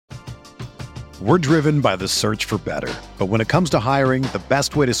We're driven by the search for better. But when it comes to hiring, the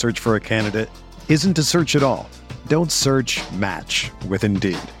best way to search for a candidate isn't to search at all. Don't search, match with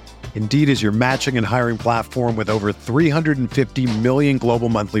Indeed. Indeed is your matching and hiring platform with over 350 million global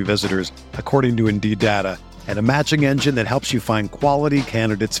monthly visitors, according to Indeed data, and a matching engine that helps you find quality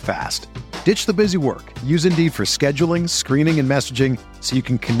candidates fast. Ditch the busy work. Use Indeed for scheduling, screening, and messaging so you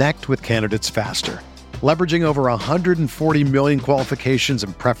can connect with candidates faster. Leveraging over 140 million qualifications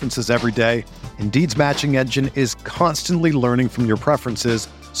and preferences every day, Indeed's matching engine is constantly learning from your preferences,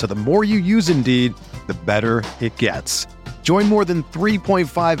 so the more you use Indeed, the better it gets. Join more than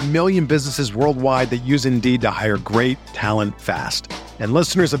 3.5 million businesses worldwide that use Indeed to hire great talent fast. And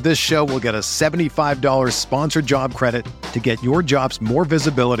listeners of this show will get a $75 sponsored job credit to get your jobs more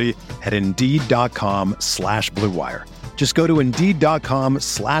visibility at Indeed.com/Blue Wire. Just go to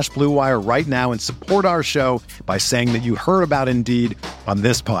Indeed.com/Blue Wire right now and support our show by saying that you heard about Indeed on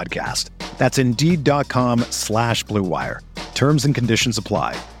this podcast. That's Indeed.com/Blue Wire. Terms and conditions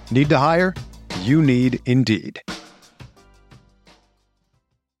apply. Need to hire? You need Indeed.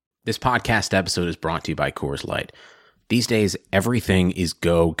 This podcast episode is brought to you by Coors Light. These days, everything is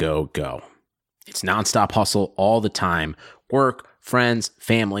go, go, go. It's nonstop hustle all the time. Work, friends,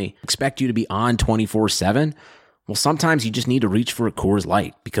 family expect you to be on 24/7. Well, sometimes you just need to reach for a Coors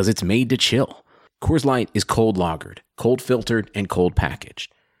Light because it's made to chill. Coors Light is cold lagered, cold filtered, and cold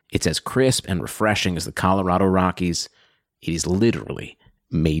packaged. It's as crisp and refreshing as the Colorado Rockies. It is literally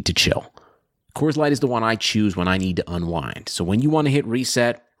made to chill. Coors Light is the one I choose when I need to unwind. So when you want to hit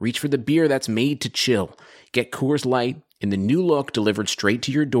reset, reach for the beer that's made to chill. Get Coors Light in the new look delivered straight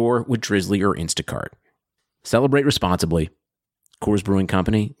to your door with Drizzly or Instacart. Celebrate responsibly. Coors Brewing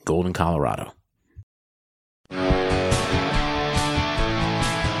Company, Golden, Colorado.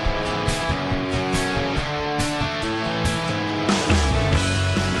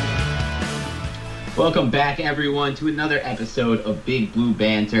 Welcome back, everyone, to another episode of Big Blue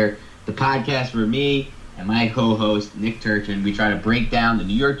Banter, the podcast where me and my co-host, Nick Turchin, we try to break down the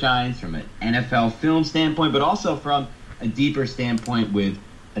New York Giants from an NFL film standpoint, but also from a deeper standpoint with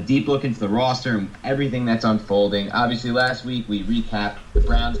a deep look into the roster and everything that's unfolding. Obviously, last week we recapped the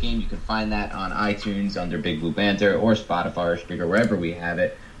Browns game. You can find that on iTunes under Big Blue Banter or Spotify or Spreaker, wherever we have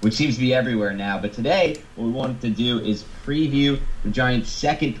it, which seems to be everywhere now. But today, what we wanted to do is preview the Giants'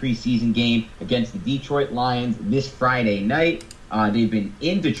 second preseason game against the Detroit Lions this Friday night. They've been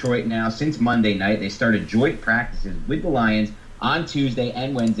in Detroit now since Monday night. They started joint practices with the Lions on Tuesday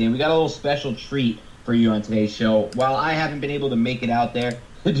and Wednesday. And we got a little special treat for you on today's show. While I haven't been able to make it out there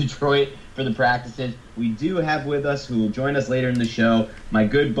to Detroit for the practices, we do have with us, who will join us later in the show, my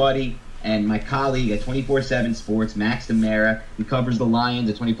good buddy and my colleague at 24/7 Sports, Max Demera. He covers the Lions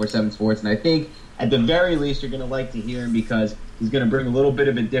at 24/7 Sports, and I think at the very least you're going to like to hear him because he's going to bring a little bit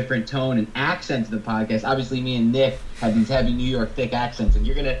of a different tone and accent to the podcast. Obviously, me and Nick have these heavy New York thick accents, and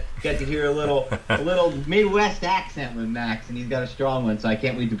you're going to get to hear a little Midwest accent with Max, and he's got a strong one, so I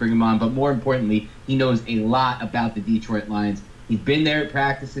can't wait to bring him on. But more importantly, he knows a lot about the Detroit Lions. He's been there at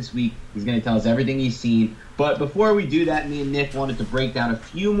practice this week. He's going to tell us everything he's seen. But before we do that, me and Nick wanted to break down a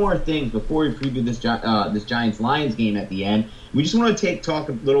few more things before we preview this Giants-Lions game at the end. We just want to talk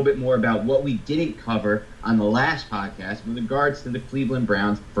a little bit more about what we didn't cover on the last podcast with regards to the Cleveland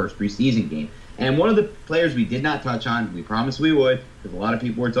Browns' first preseason game. And one of the players we did not touch on, we promised we would, because a lot of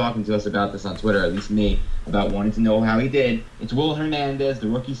people were talking to us about this on Twitter, at least me, about wanting to know how he did. It's Will Hernandez, the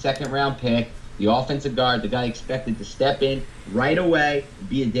rookie second-round pick, the offensive guard, the guy expected to step in right away,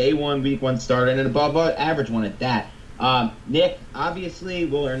 be a day one, week one starter, and an above average one at that. Nick, obviously,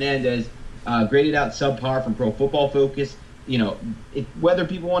 Will Hernandez graded out subpar from Pro Football Focus. You know, whether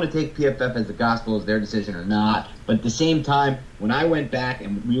people want to take PFF as the gospel is their decision or not. But at the same time, when I went back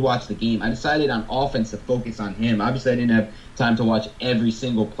and rewatched the game, I decided on offense to focus on him. Obviously, I didn't have time to watch every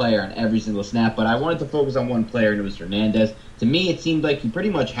single player on every single snap, but I wanted to focus on one player, and it was Hernandez. To me, it seemed like he pretty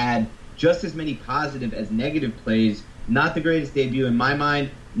much had just as many positive as negative plays. Not the greatest debut in my mind.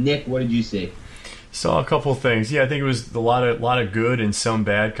 Nick, what did you see? Saw a couple of things. Yeah, I think it was a lot of good and some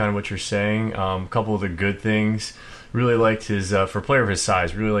bad, kind of what you're saying. A couple of the good things. Really liked his, for a player of his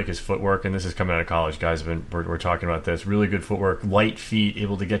size, really like his footwork, and this is coming out of college, guys. We're talking about this. Really good footwork, light feet,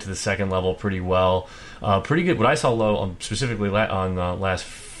 able to get to the second level pretty well. Pretty good. What I saw low, specifically on last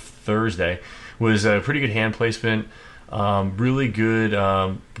Thursday, was a pretty good hand placement. Really good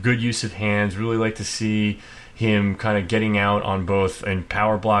use of hands. Really like to see him kind of getting out on both in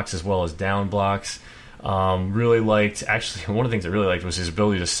power blocks as well as down blocks. Really liked, actually, one of the things I really liked was his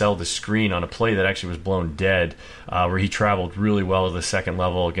ability to sell the screen on a play that actually was blown dead, where he traveled really well to the second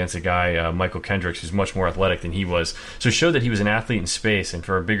level against a guy, Michael Kendricks, who's much more athletic than he was. So it showed that he was an athlete in space, and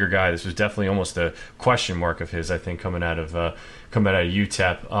for a bigger guy, this was definitely almost a question mark of his, I think, coming out of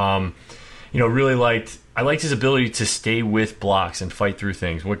UTEP. I liked his ability to stay with blocks and fight through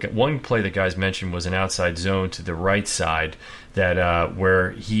things. One play that guys mentioned was an outside zone to the right side that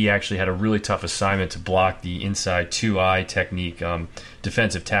where he actually had a really tough assignment to block the inside 2-eye technique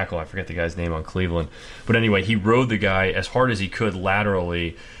defensive tackle. I forget the guy's name on Cleveland. But anyway, he rode the guy as hard as he could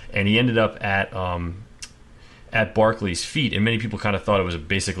laterally, and he ended up at Barkley's feet, and many people kind of thought it was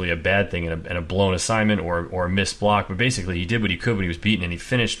basically a bad thing and a blown assignment or a missed block, but basically he did what he could when he was beaten, and he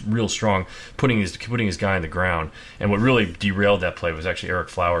finished real strong, putting his guy on the ground. And what really derailed that play was actually Eric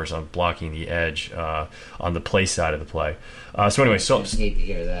Flowers on blocking the edge on the play side of the play. So anyway, I hate to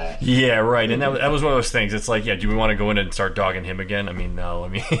hear that. Yeah, right. And that was one of those things. It's like, yeah, do we want to go in and start dogging him again? I mean, no. I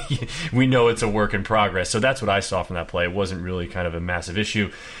mean, we know it's a work in progress. So that's what I saw from that play. It wasn't really kind of a massive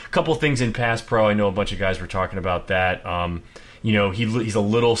issue. A couple of things in pass pro. I know a bunch of guys were talking about that. He's a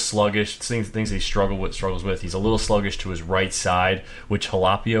little sluggish. Things that he struggles with. He's a little sluggish to his right side, which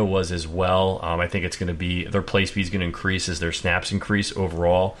Jalapio was as well. I think it's going to be their play speed's going to increase as their snaps increase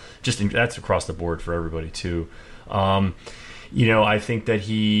overall. That's across the board for everybody too. I think that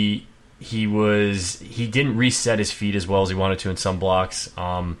he didn't reset his feet as well as he wanted to in some blocks.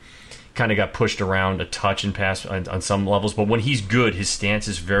 Kind of got pushed around a touch and pass on some levels, but when he's good, his stance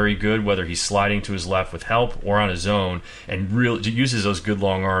is very good, whether he's sliding to his left with help or on his own, and really uses those good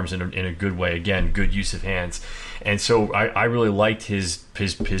long arms in a good way. Again, good use of hands. And so I really liked his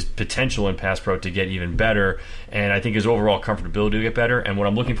potential in pass pro to get even better, and I think his overall comfortability to get better. And what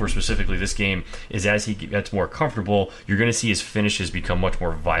I'm looking for specifically this game is as he gets more comfortable, you're going to see his finishes become much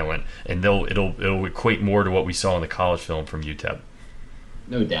more violent, and it'll equate more to what we saw in the college film from UTEP.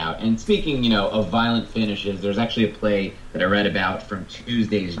 No doubt. And speaking, of violent finishes, there's actually a play that I read about from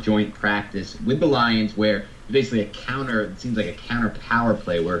Tuesday's joint practice with the Lions where basically it seems like a counter power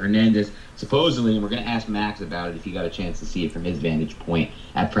play where Hernandez supposedly, and we're going to ask Max about it if he got a chance to see it from his vantage point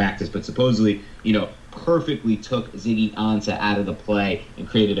at practice, but supposedly, perfectly took Ziggy Ansah out of the play and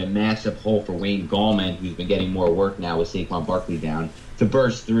created a massive hole for Wayne Gallman, who's been getting more work now with Saquon Barkley down, to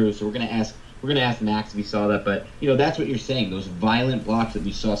burst through. So we're going to ask Max if he saw that, but that's what you're saying. Those violent blocks that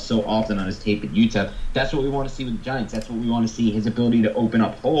we saw so often on his tape at UTEP, that's what we want to see with the Giants. That's what we want to see, his ability to open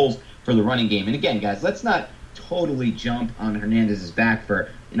up holes for the running game. And again, guys, let's not totally jump on Hernandez's back for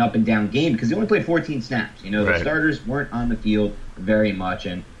an up and down game because he only played 14 snaps. The starters weren't on the field very much,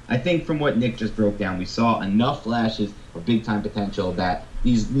 and I think from what Nick just broke down, we saw enough flashes of big time potential that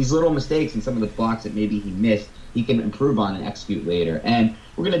these little mistakes and some of the blocks that maybe he missed, he can improve on and execute later. And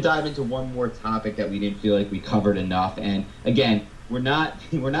we're going to dive into one more topic that we didn't feel like we covered enough. And again, we're not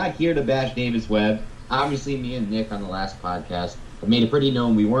here to bash Davis Webb. Obviously, me and Nick on the last podcast have made it pretty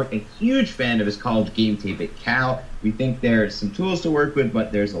known we weren't a huge fan of his college game tape at Cal. We think there's some tools to work with,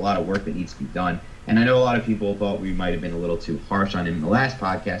 but there's a lot of work that needs to be done. And I know a lot of people thought we might have been a little too harsh on him in the last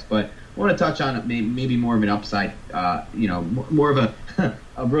podcast, but I want to touch on maybe more of an upside, more of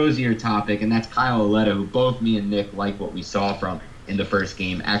a rosier topic, and that's Kyle Lauletta, who both me and Nick like what we saw from in the first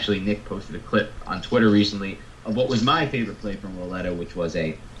game. Actually, Nick posted a clip on Twitter recently of what was my favorite play from Lauletta, which was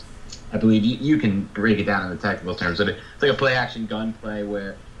I believe you can break it down in the technical terms of it. It's like a play-action gun play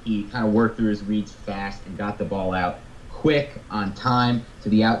where he kind of worked through his reads fast and got the ball out quick on time to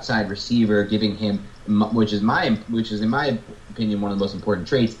the outside receiver, giving him, which is in my opinion one of the most important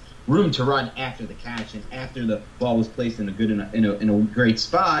traits, room to run after the catch. And after the ball was placed in a great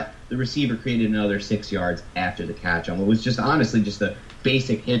spot, the receiver created another 6 yards after the catch on what was just honestly just a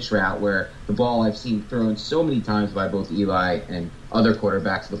basic hitch route where the ball I've seen thrown so many times by both Eli and other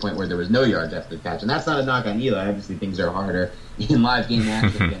quarterbacks to the point where there was no yards after the catch. And that's not a knock on Eli. Obviously things are harder in live game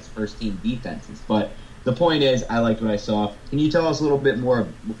action against first team defenses. But the point is, I liked what I saw. Can you tell us a little bit more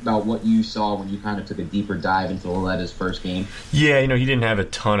about what you saw when you kind of took a deeper dive into Lauletta's first game? Yeah, he didn't have a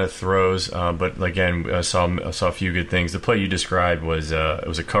ton of throws, but again, I saw a few good things. The play you described was it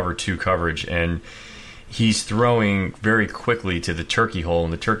was a cover 2 coverage, and he's throwing very quickly to the turkey hole.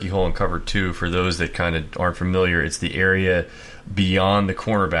 And the turkey hole in cover 2, for those that kind of aren't familiar, it's the area beyond the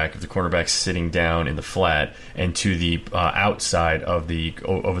cornerback, if the cornerback's sitting down in the flat, and to the outside of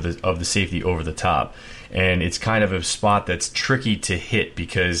the safety over the top. And it's kind of a spot that's tricky to hit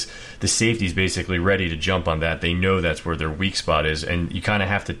because the safety's basically ready to jump on that. They know that's where their weak spot is, and you kind of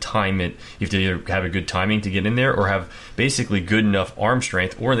have to time it. You have to either have a good timing to get in there or have basically good enough arm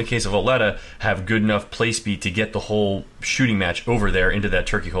strength, or in the case of Lauletta, have good enough play speed to get the whole shooting match over there into that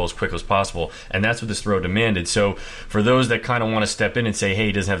turkey hole as quick as possible, and that's what this throw demanded. So for those that kind of want to step in and say, hey,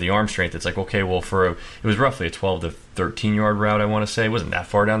 he doesn't have the arm strength, it's like, okay, well, it was roughly a 12 to 13 yard route, I want to say. It wasn't that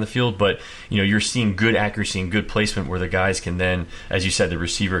far down the field, but you're seeing good accuracy and good placement where the guys can then, as you said, the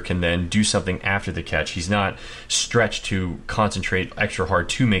receiver can then do something after the catch. He's not stretched to concentrate extra hard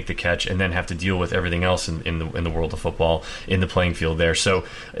to make the catch and then have to deal with everything else in the world of football in the playing field there. So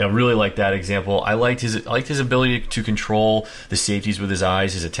I really like that example. I liked his ability to control the safeties with his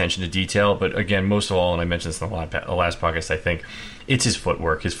eyes, his attention to detail. But again, most of all, and I mentioned this in the last podcast, I think it's his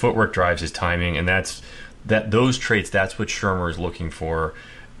footwork. His footwork drives his timing, and those traits, that's what Shurmur is looking for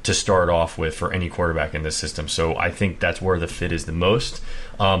to start off with for any quarterback in this system. So I think that's where the fit is the most.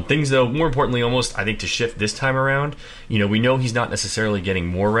 Things, though, more importantly, almost, I think, to shift this time around, we know he's not necessarily getting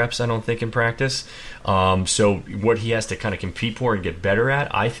more reps, I don't think, in practice. So what he has to kind of compete for and get better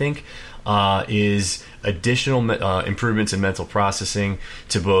at, I think, is additional improvements in mental processing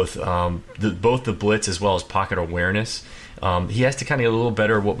to both the blitz as well as pocket awareness. He has to kind of get a little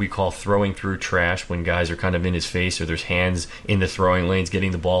better at what we call throwing through trash when guys are kind of in his face or there's hands in the throwing lanes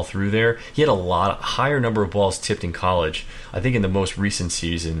getting the ball through there. He had a higher number of balls tipped in college, I think, in the most recent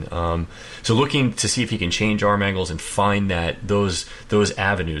season. So looking to see if he can change arm angles and find those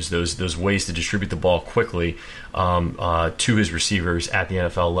avenues, those ways to distribute the ball quickly to his receivers at the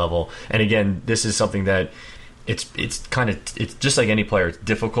NFL level. And again, this is something that it's just like any player. It's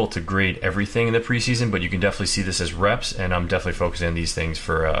difficult to grade everything in the preseason, but you can definitely see this as reps, and I'm definitely focusing on these things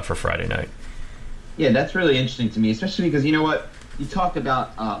for Friday night. Yeah, that's really interesting to me, especially because you know what, you talked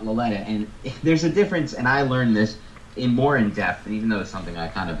about Lauletta, and there's a difference, and I learned this more in depth, and even though it's something I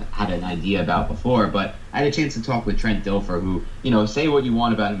kind of had an idea about before, but I had a chance to talk with Trent Dilfer, who, say what you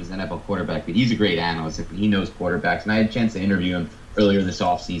want about him as an NFL quarterback, but he's a great analyst, and he knows quarterbacks, and I had a chance to interview him earlier this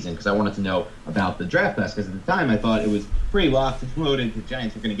offseason because I wanted to know about the draft class, because at the time I thought it was pretty locked and loaded. The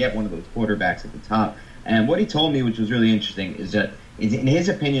Giants were going to get one of those quarterbacks at the top. And what he told me, which was really interesting, is that in his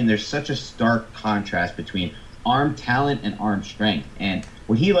opinion, there's such a stark contrast between arm talent and arm strength. And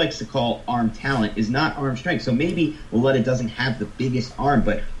what he likes to call arm talent is not arm strength. So maybe Lauletta doesn't have the biggest arm,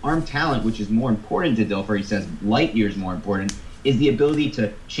 but arm talent, which is more important to Dilfer, he says light years more important, is the ability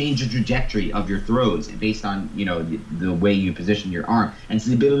to change the trajectory of your throws based on the way you position your arm, and it's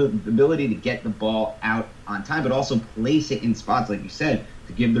the ability to get the ball out on time, but also place it in spots, like you said,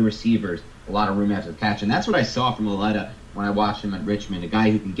 to give the receivers a lot of room after the catch. And that's what I saw from Lauletta when I watched him at Richmond, a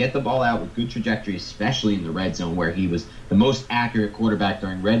guy who can get the ball out with good trajectory, especially in the red zone, where he was the most accurate quarterback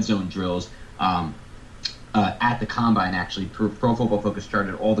during red zone drills at the Combine. Actually, Pro Football Focus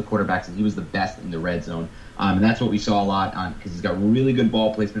charted all the quarterbacks, and he was the best in the red zone. And that's what we saw a lot on, because he's got really good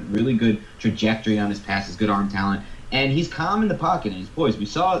ball placement, really good trajectory on his passes, good arm talent, and he's calm in the pocket and he's poised. We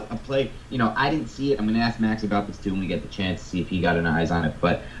saw a play, I didn't see it. I'm going to ask Max about this too when we get the chance to see if he got an eyes on it.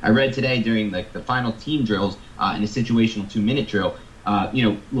 But I read today during the final team drills in a situational 2-minute drill,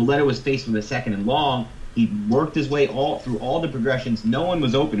 Lauletta was faced with a 2nd and long. He worked his way through all the progressions. No one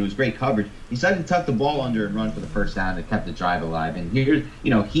was open. It was great coverage. He decided to tuck the ball under and run for the first down that kept the drive alive. And here,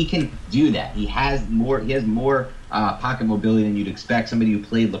 he can do that. He has more pocket mobility than you'd expect. Somebody who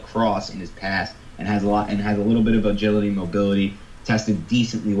played lacrosse in his past and has a little bit of agility, mobility, tested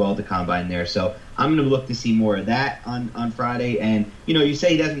decently well at the Combine there. So I'm going to look to see more of that on Friday. And you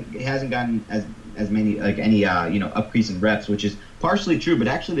say he hasn't gotten as many upcrease in reps, which is partially true, but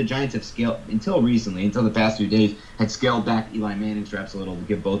actually the Giants have scaled until the past few days, had scaled back Eli Manning's reps a little to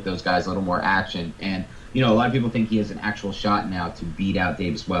give both those guys a little more action. And a lot of people think he has an actual shot now to beat out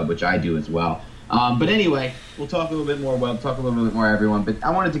Davis Webb, which I do as well. But anyway, we'll talk a little bit more Webb, talk a little bit more everyone. But I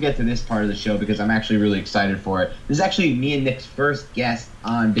wanted to get to this part of the show because I'm actually really excited for it. This is actually me and Nick's first guest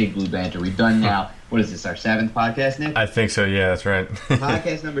on Big Blue Banter. We've done now, what is this, our 7th podcast, Nick? I think so, yeah, that's right.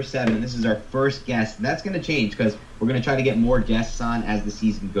 Podcast number 7, and this is our first guest. That's going to change because we're going to try to get more guests on as the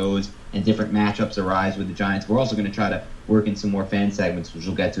season goes and different matchups arise with the Giants. We're also going to try to work in some more fan segments, which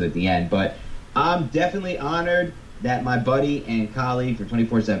we'll get to at the end. But I'm definitely honored that my buddy and colleague for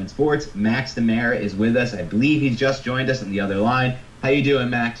 24/7 Sports, Max Demara, is with us. I believe he's just joined us on the other line. How you doing,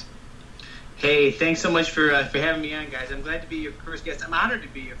 Max? Hey, thanks so much for having me on, guys. I'm glad to be your first guest. I'm honored to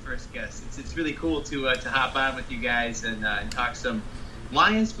be your first guest. It's really cool to hop on with you guys and talk some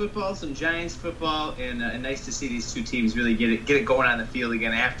Lions football, some Giants football, and nice to see these two teams really get it going on the field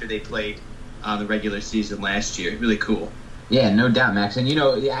again after they played the regular season last year. Really cool. Yeah, no doubt, Max. And,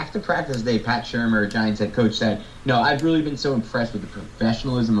 after practice day, Pat Shurmur, Giants head coach, said, I've really been so impressed with the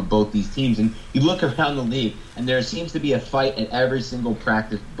professionalism of both these teams. And you look around the league, and there seems to be a fight at every single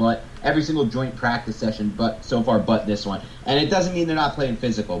joint practice session, but so far, but this one. And it doesn't mean they're not playing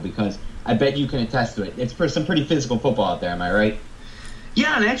physical, because I bet you can attest to it. It's for some pretty physical football out there, am I right?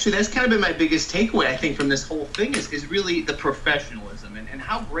 Yeah, and actually that's kind of been my biggest takeaway, I think, from this whole thing is really the professionalism and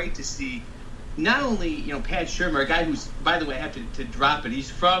how great to see not only, Pat Shurmur, a guy who's, by the way, I have to drop it.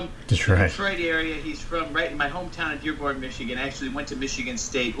 He's from the Detroit area. He's from right in my hometown of Dearborn, Michigan. Actually went to Michigan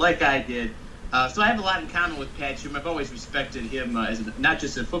State like I did. So I have a lot in common with Pat Shurmur. I've always respected him as not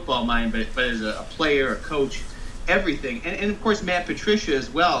just a football mind, but as a player, a coach, everything. And of course, Matt Patricia as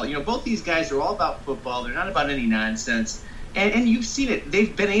well. Both these guys are all about football. They're not about any nonsense. And you've seen it.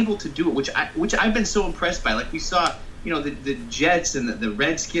 They've been able to do it, which I've been so impressed by. Like we saw, the Jets and the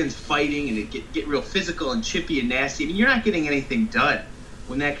Redskins fighting, and it get real physical and chippy and nasty. I mean, you're not getting anything done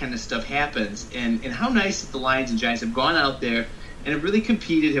when that kind of stuff happens. And how nice that the Lions and Giants have gone out there and have really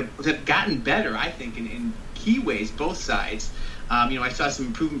competed, have gotten better, I think, in key ways, both sides. I saw some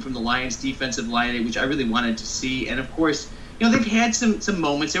improvement from the Lions' defensive line, which I really wanted to see. And, of course, they've had some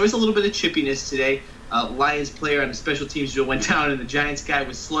moments. There was a little bit of chippiness today. Lions player on the special teams drill went down, and the Giants guy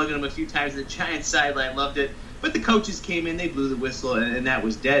was slugging him a few times. The Giants sideline loved it. But the coaches came in, they blew the whistle, and that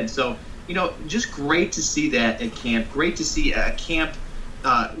was dead. So, just great to see that at camp. Great to see a camp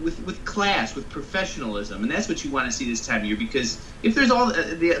with class, with professionalism. And that's what you want to see this time of year, because if there's all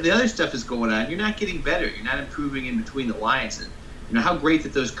the other stuff is going on, you're not getting better. You're not improving in between the lines. And how great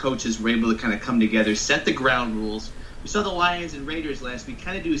that those coaches were able to kind of come together, set the ground rules. We saw the Lions and Raiders last week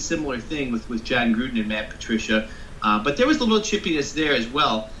kind of do a similar thing with John Gruden and Matt Patricia. But there was a little chippiness there as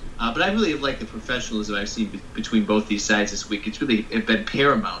well. But I really have liked the professionalism I've seen between both these sides this week. It's really been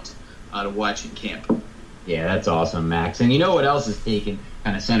paramount to watch in camp. Yeah, that's awesome, Max. And you know what else has taken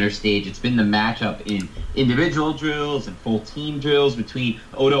kind of center stage? It's been the matchup in individual drills and full team drills between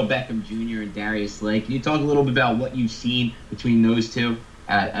Odell Beckham Jr. and Darius Slay. Can you talk a little bit about what you've seen between those two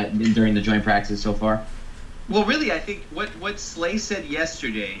during the joint practices so far? Well, really, I think what Slay said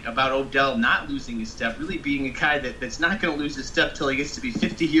yesterday about Odell not losing his step, really being a guy that's not going to lose his step till he gets to be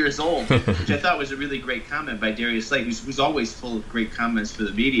 50 years old, which I thought was a really great comment by Darius Slay, who's always full of great comments for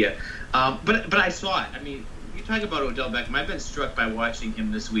the media. But I saw it. I mean, you talk about Odell Beckham. I've been struck by watching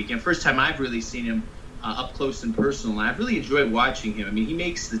him this weekend. First time I've really seen him up close and personal, and I've really enjoyed watching him. I mean, he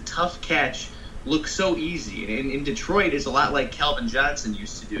makes the tough catch look so easy. And in Detroit, it's a lot like Calvin Johnson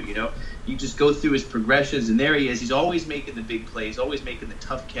used to do, You just go through his progressions, and there he is. He's always making the big plays, always making the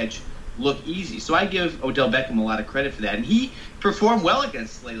tough catch look easy. So I give Odell Beckham a lot of credit for that. And he performed well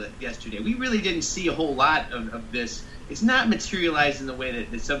against Slay yesterday. We really didn't see a whole lot of this. It's not materialized in the way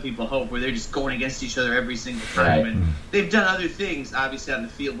that some people hope, where they're just going against each other every single time. Right. And they've done other things, obviously, on the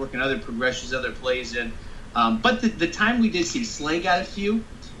field, working other progressions, other plays in. But the time we did see Slay got a few,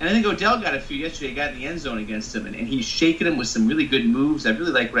 and I think Odell got a few yesterday. He got in the end zone against him, and he's shaking him with some really good moves. I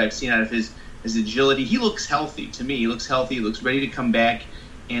really like what I've seen out of his agility. He looks healthy to me. He looks healthy. He looks ready to come back,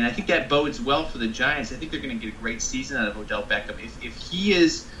 and I think that bodes well for the Giants. I think they're going to get a great season out of Odell Beckham. If he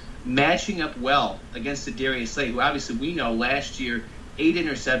is matching up well against the Darius Slay, who obviously we know last year, 8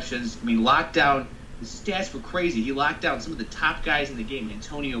 interceptions. I mean, lockdown. The stats were crazy. He locked down some of the top guys in the game.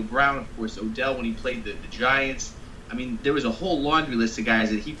 Antonio Brown, of course, Odell when he played the Giants. I mean, there was a whole laundry list of guys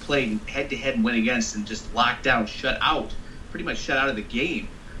that he played head-to-head and went against and just locked down, pretty much shut out of the game.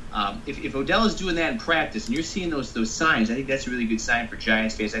 If Odell is doing that in practice and you're seeing those signs, I think that's a really good sign for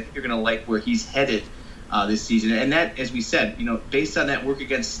Giants fans. I think you're going to like where he's headed this season. And that, as we said, based on that work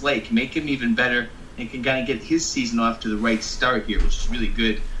against Slay, can make him even better and can kind of get his season off to the right start here, which is really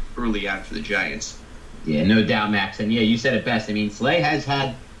good early on for the Giants. Yeah, no doubt, Max. And, yeah, you said it best. I mean, Slay has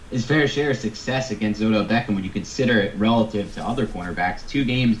had his fair share of success against Odell Beckham when you consider it relative to other cornerbacks. 2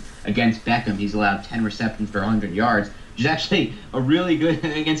 games against Beckham, he's allowed 10 receptions for 100 yards, which is actually a really good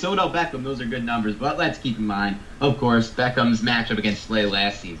 – against Odell Beckham, those are good numbers. But let's keep in mind, of course, Beckham's matchup against Slay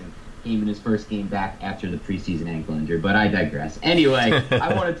last season came in his first game back after the preseason ankle injury. But I digress. Anyway,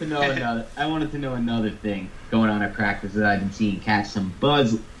 I wanted to know another thing going on at practice that I've been seeing catch some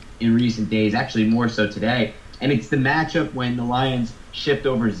buzz in recent days, actually more so today. And it's the matchup when the Lions shift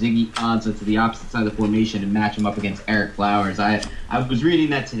over Ziggy Ansah to the opposite side of the formation and match him up against Ereck Flowers. I was reading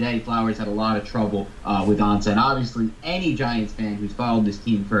that today. Flowers had a lot of trouble with Ansah, and obviously any Giants fan who's followed this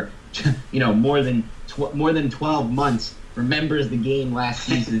team for more than 12 months remembers the game last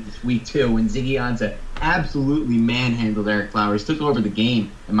season, this week 2, when Ziggy Ansah absolutely manhandled Ereck Flowers, took over the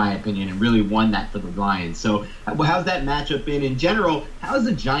game, in my opinion, and really won that for the Lions. So how's that matchup been in general? How's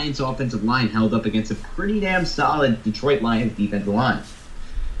the Giants' offensive line held up against a pretty damn solid Detroit Lions defensive line?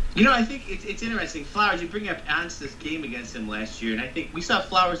 I think it's interesting. Flowers, you bring up Ansah's game against him last year, and I think we saw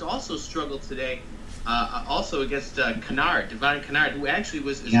Flowers also struggle today, also against Kennard, Devon Kennard, who actually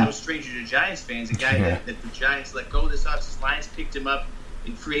is no stranger to Giants fans, a guy that the Giants let go this offseason. Lions picked him up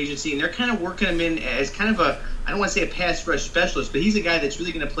in free agency, and they're kind of working him in as kind of I don't want to say a pass rush specialist, but he's a guy that's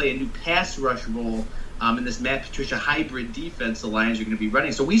really going to play a new pass rush role in this Matt Patricia hybrid defense the Lions are going to be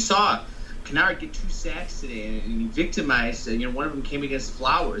running. So we saw Kennard get 2 sacks today, and he victimized. One of them came against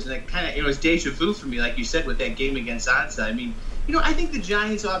Flowers, and that kind of was deja vu for me, like you said, with that game against Ansah. I mean, I think the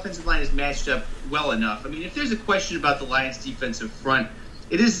Giants' offensive line is matched up well enough. I mean, if there's a question about the Lions' defensive front,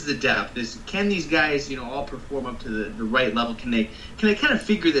 it is the depth. Can these guys, all perform up to the right level? Can they kind of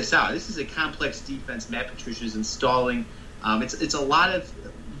figure this out? This is a complex defense Matt Patricia's installing. It's a lot of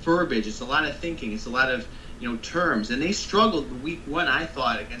verbiage. It's a lot of thinking. It's a lot of terms. And they struggled week 1, I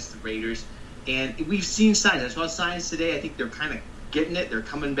thought, against the Raiders. And we've seen signs. I saw signs today. I think they're kind of getting it. They're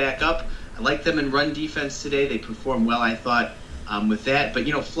coming back up. I like them in run defense today. They performed well, I thought, with that. But,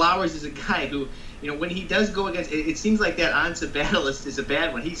 Flowers is a guy who, when he does go against, it seems like that Ansah battle is a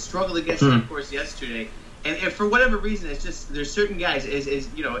bad one. He struggled against him, of course, yesterday. And for whatever reason, it's just there's certain guys,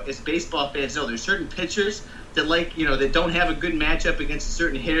 as baseball fans know, there's certain pitchers that that don't have a good matchup against a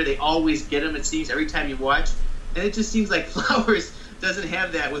certain hitter. They always get them, it seems, every time you watch. And it just seems like Flowers doesn't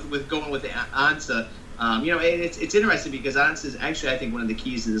have that with going with the Ansah. It's interesting because Ansah is actually, I think, one of the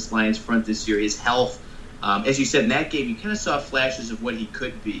keys to this Lions front this year is health. As you said, in that game, you kind of saw flashes of what he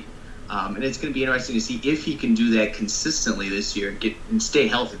could be. And it's going to be interesting to see if he can do that consistently this year and stay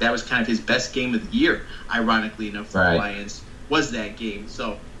healthy. That was kind of his best game of the year, ironically enough, for the Lions, was that game.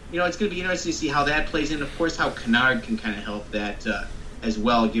 So, it's going to be interesting to see how that plays in. Of course, how Kennard can kind of help that as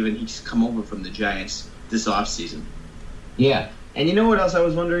well, given he's come over from the Giants this offseason. Yeah. And you know what else I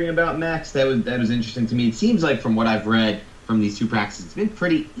was wondering about, Max? That was interesting to me. It seems like from what I've read from these 2 practices, it's been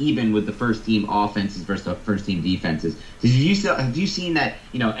pretty even with the first-team offenses versus the first-team defenses. Have you seen that,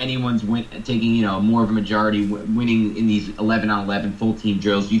 anyone's taking, more of a majority winning in these 11-on-11 full-team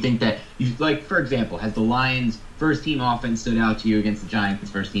drills? Do you think that, for example, has the Lions' first-team offense stood out to you against the Giants'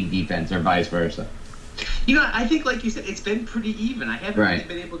 first-team defense or vice versa? I think, like you said, it's been pretty even. I haven't really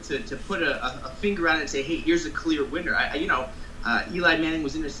been able to put a finger on it and say, hey, here's a clear winner. Eli Manning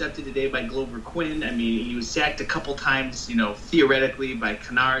was intercepted today by Glover Quinn. I mean, he was sacked a couple times, theoretically by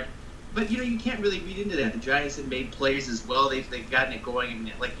Kennard. But, you can't really read into that. The Giants have made plays as well. They've gotten it going. I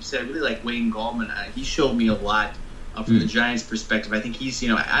mean, like you said, I really like Wayne Gallman. He showed me a lot from the Giants' perspective. I think he's,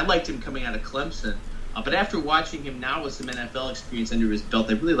 I liked him coming out of Clemson. But after watching him now with some NFL experience under his belt,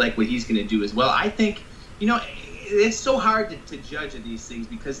 I really like what he's going to do as well. I think, it's so hard to judge of these things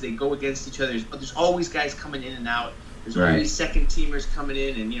because they go against each other. There's always guys coming in and out. There's always second-teamers coming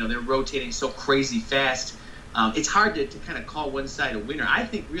in, and, they're rotating so crazy fast. It's hard to kind of call one side a winner. I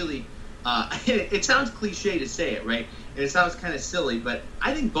think really it sounds cliche to say it, right? And it sounds kind of silly, but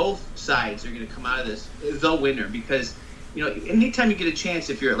I think both sides are going to come out of this the winner because, anytime you get a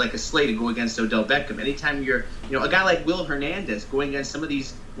chance, if you're like a Slay to go against Odell Beckham, anytime you're, a guy like Will Hernandez going against some of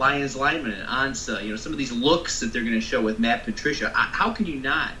these Lions linemen and Ansah, some of these looks that they're going to show with Matt Patricia, how can you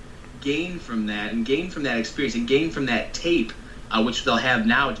not gain from that and gain from that experience and gain from that tape, which they'll have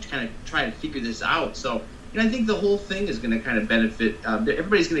now to kind of try to figure this out. So, I think the whole thing is going to kind of benefit.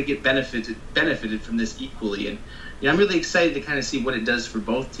 Everybody's going to get benefited from this equally. And, I'm really excited to kind of see what it does for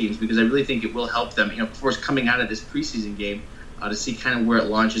both teams because I really think it will help them, of course, coming out of this preseason game to see kind of where it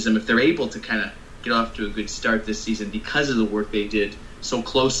launches them if they're able to kind of get off to a good start this season because of the work they did so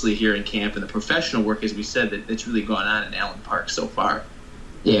closely here in camp and the professional work, as we said, that's really gone on in Allen Park so far.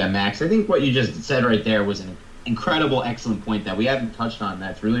 Yeah, Max, I think what you just said right there was an incredible, excellent point that we haven't touched on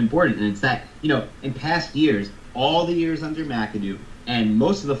that's really important. And it's that, in past years, all the years under McAdoo and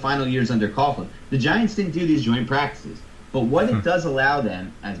most of the final years under Coughlin, the Giants didn't do these joint practices. But what it does allow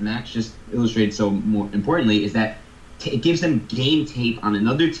them, as Max just illustrated so more importantly, is that it gives them game tape on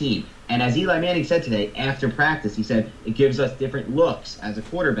another team. And as Eli Manning said today, after practice, he said, it gives us different looks as a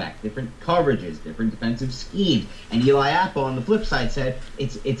quarterback, different coverages, different defensive schemes. And Eli Apple, on the flip side, said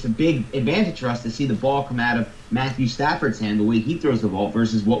it's a big advantage for us to see the ball come out of Matthew Stafford's hand, the way he throws the ball,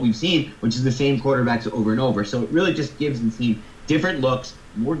 versus what we've seen, which is the same quarterbacks over and over. So it really just gives the team different looks,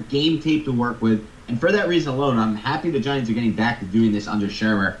 more game tape to work with. And for that reason alone, I'm happy the Giants are getting back to doing this under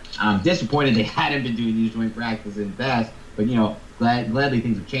Shermer. I'm disappointed they hadn't been doing these joint practices in the past. But, gladly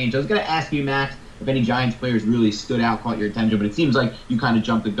things have changed. I was going to ask you, Max, if any Giants players really stood out, caught your attention, but it seems like you kind of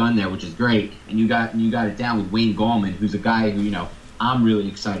jumped the gun there, which is great. And you got it down with Wayne Gallman, who's a guy who, I'm really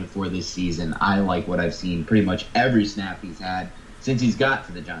excited for this season. I like what I've seen pretty much every snap he's had since he's got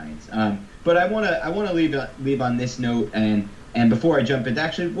to the Giants. But I want to leave on this note, and before I jump into,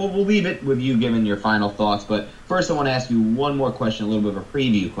 actually, we'll leave it with you giving your final thoughts. But first, I want to ask you one more question, a little bit of a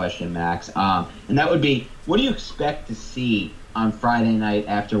preview question, Max. And that would be, what do you expect to see on Friday night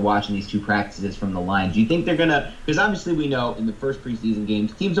after watching these two practices from the Lions? Do you think they're going to – because obviously we know in the first preseason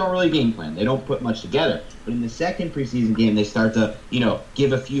games, teams don't really game plan. They don't put much together. But in the second preseason game, they start to,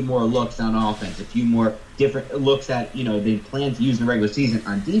 give a few more looks on offense, a few more different looks at, they plan to use in the regular season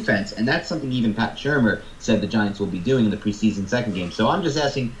on defense. And that's something even Pat Shurmur said the Giants will be doing in the preseason second game. So I'm just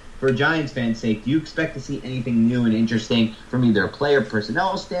asking, for a Giants fan's sake, do you expect to see anything new and interesting from either a player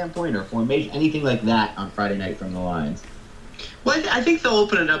personnel standpoint or formation, anything like that on Friday night from the Lions? Well, I think they'll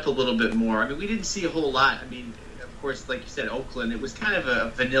open it up a little bit more. I mean, we didn't see a whole lot. I mean, of course, like you said, Oakland, it was kind of a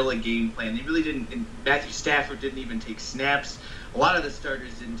vanilla game plan. They really didn't, and Matthew Stafford didn't even take snaps. A lot of the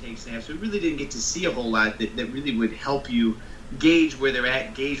starters didn't take snaps. We really didn't get to see a whole lot that really would help you gauge where they're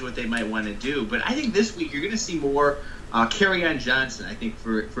at, gauge what they might want to do. But I think this week you're going to see more. Kerryon Johnson, I think,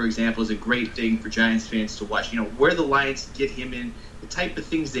 for example, is a great thing for Giants fans to watch. Where the Lions get him in, the type of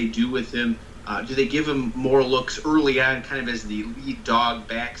things they do with him. Do they give him more looks early on, kind of as the lead dog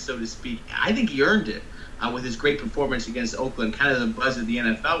back, so to speak? I think he earned it with his great performance against Oakland. Kind of the buzz of the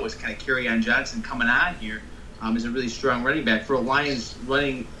NFL was kind of Kerryon Johnson coming on here as a really strong running back for a Lions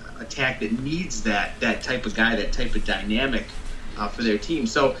running attack that needs that type of guy, that type of dynamic for their team.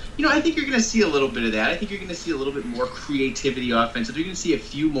 So, I think you're going to see a little bit of that. I think you're going to see a little bit more creativity offensive. You're going to see a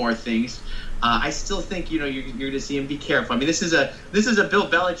few more things. I still think you're going to see him be careful. I mean, this is a Bill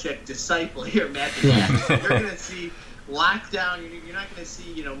Belichick disciple here, Matt. You're going to see lockdown. You're not going to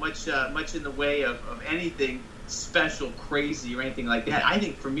see much in the way of anything special, crazy, or anything like that. I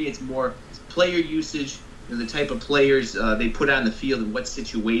think for me, it's more player usage. The type of players they put on the field in what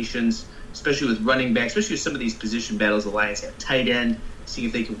situations, especially with running backs, especially with some of these position battles. The Lions have tight end. See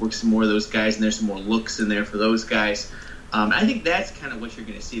if they can work some more of those guys, and there's some more looks in there for those guys. I think that's kind of what you're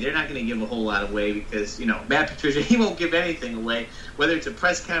going to see. They're not going to give a whole lot away because, Matt Patricia, he won't give anything away, whether it's a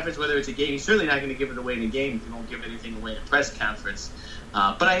press conference, whether it's a game. He's certainly not going to give it away in a game if he won't give anything away in a press conference.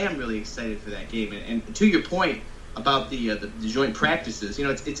 But I am really excited for that game. And to your point about the joint practices,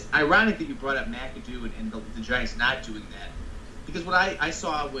 it's ironic that you brought up McAdoo and the Giants not doing that. Because what I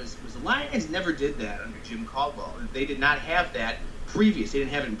saw was the Lions never did that under Jim Caldwell. They did not have that previous. They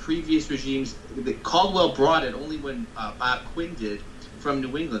didn't have it in previous regimes. Caldwell brought it only when Bob Quinn did from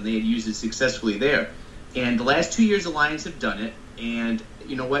New England. They had used it successfully there. And the last 2 years, the Lions have done it. And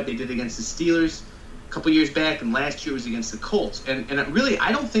you know what? They did it against the Steelers a couple years back, and last year was against the Colts. And really,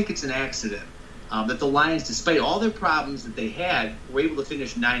 I don't think it's an accident that the Lions, despite all their problems that they had, were able to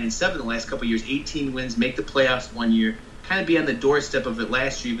finish 9-7 the last couple of years, 18 wins, make the playoffs one year, kind of be on the doorstep of it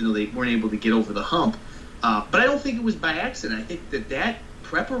last year, even though they weren't able to get over the hump. But I don't think it was by accident. I think that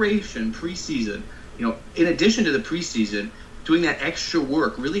preparation preseason, in addition to the preseason, doing that extra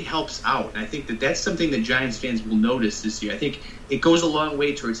work really helps out. And I think that's something that Giants fans will notice this year. I think it goes a long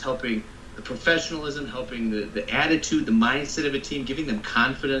way towards helping the professionalism, helping the attitude, the mindset of a team, giving them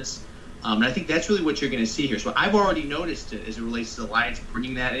confidence. And I think that's really what you're going to see here. So I've already noticed it as it relates to the Lions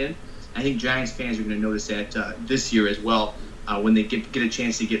bringing that in. I think Giants fans are going to notice that this year as well when they get a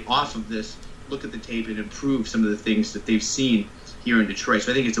chance to get off of this, look at the tape, and improve some of the things that they've seen here in Detroit.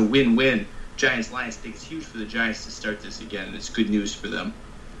 So I think it's a win-win. Giants-Lions, I think it's huge for the Giants to start this again, and it's good news for them.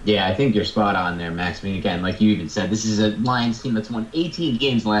 Yeah, I think you're spot on there, Max. I mean, again, like you even said, this is a Lions team that's won 18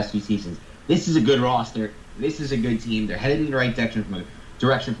 games in the last few seasons. This is a good roster. This is a good team. They're headed in the right direction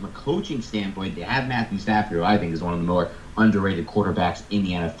from a coaching standpoint. They have Matthew Stafford, who I think is one of the more underrated quarterbacks in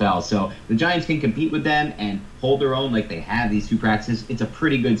the NFL. So the Giants can compete with them and hold their own like they have these two practices. It's a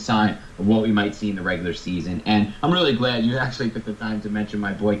pretty good sign of what we might see in the regular season. And I'm really glad you actually took the time to mention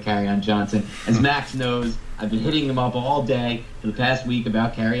my boy Kerryon Johnson. As Max knows, I've been hitting him up all day for the past week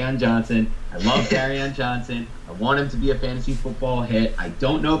about Kerryon Johnson. I love Kerryon Johnson. I want him to be a fantasy football hit. I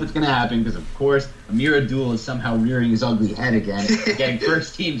don't know if it's going to happen because, of course, Amir Abdul is somehow rearing his ugly head again, getting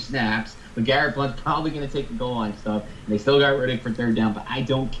first-team snaps. But Garrett Blunt's probably going to take the goal line stuff. And they still got Riddick for third down, but I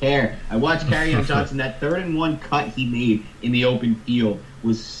don't care. I watched Kerryon Johnson. That 3rd-and-1 cut he made in the open field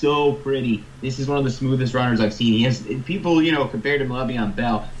was so pretty. This is one of the smoothest runners I've seen. He has people, compared him to Le'Veon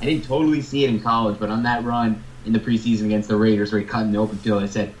Bell. I didn't totally see it in college, but on that run in the preseason against the Raiders where he cut in the open field, I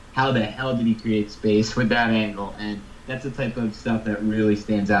said, how the hell did he create space with that angle? And that's the type of stuff that really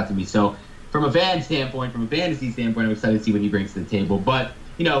stands out to me. So from a fan standpoint, from a fantasy standpoint, I'm excited to see what he brings to the table. But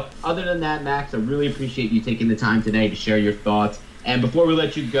other than that, Max, I really appreciate you taking the time today to share your thoughts. And before we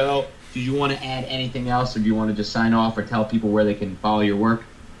let you go, do you want to add anything else, or do you want to just sign off or tell people where they can follow your work?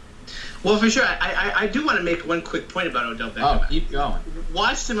 Well, for sure. I do want to make one quick point about Odell Beckham. Oh, keep going.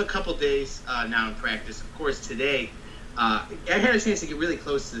 Watched him a couple days now in practice. Of course, today I had a chance to get really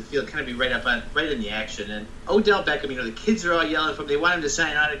close to the field, kind of be right in the action. And Odell Beckham, the kids are all yelling for him. They want him to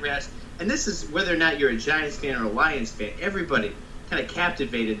sign autographs. And this is whether or not you're a Giants fan or a Lions fan, everybody kind of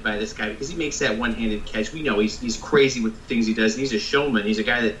captivated by this guy because he makes that one-handed catch. We know he's crazy with the things he does, and he's a showman. He's a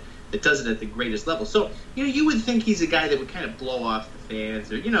guy that does it at the greatest level. So, you would think he's a guy that would kind of blow off the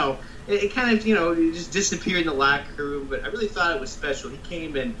fans, or, it kind of, just disappeared in the locker room. But I really thought it was special. He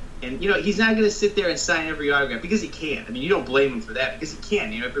came and he's not going to sit there and sign every autograph because he can't. I mean, you don't blame him for that because he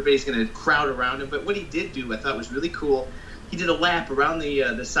can. Everybody's going to crowd around him. But what he did do, I thought was really cool. He did a lap around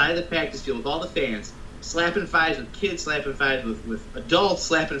the side of the practice field with all the fans, slapping fives with kids, slapping fives with adults,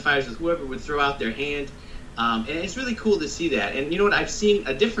 slapping fives with whoever would throw out their hand. And it's really cool to see that. And you know what? I've seen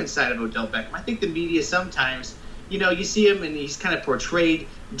a different side of Odell Beckham. I think the media sometimes, you see him and he's kind of portrayed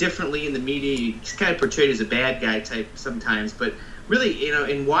differently in the media. He's kind of portrayed as a bad guy type sometimes. But really,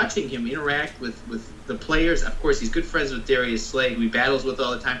 in watching him interact with the players, of course, he's good friends with Darius Slay, who he battles with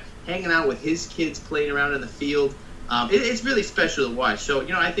all the time, hanging out with his kids, playing around in the field. It's really special to watch. So,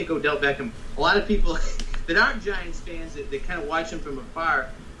 I think Odell Beckham, a lot of people that aren't Giants fans that kind of watch him from afar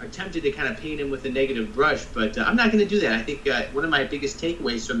are tempted to kind of paint him with a negative brush. But I'm not going to do that. I think one of my biggest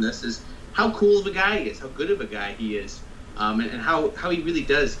takeaways from this is how cool of a guy he is, how good of a guy he is, and how he really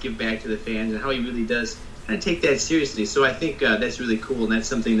does give back to the fans and how he really does kind of take that seriously. So I think that's really cool, and that's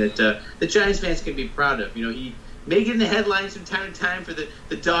something that the Giants fans can be proud of. He may get in the headlines from time to time for the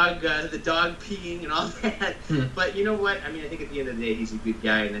dog peeing and all that. But you know what? I mean, I think at the end of the day, he's a good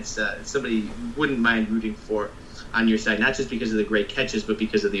guy, and it's somebody you wouldn't mind rooting for on your side, not just because of the great catches, but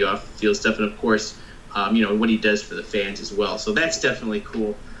because of the off-field stuff, and of course, what he does for the fans as well. So that's definitely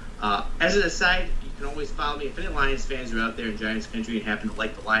cool. As an aside, you can always follow me. If any Lions fans are out there in Giants country and happen to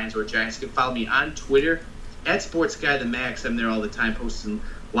like the Lions or Giants, you can follow me on Twitter at SportsGuyTheMax. I'm there all the time posting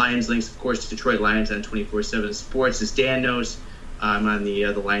Lions links, of course, Detroit Lions on 24/7 Sports. As Dan knows, I'm on the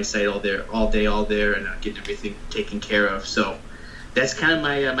Lions site all day, and getting everything taken care of. So that's kind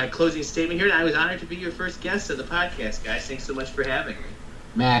of my closing statement here. And I was honored to be your first guest of the podcast, guys. Thanks so much for having me.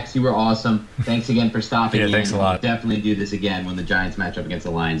 Max, you were awesome. Thanks again for stopping in. Yeah, thanks a lot. We'll definitely do this again when the Giants match up against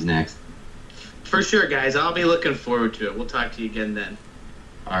the Lions next. For sure, guys. I'll be looking forward to it. We'll talk to you again then.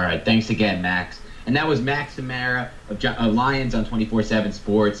 All right. Thanks again, Max. And that was Max Samara of Lions on 24/7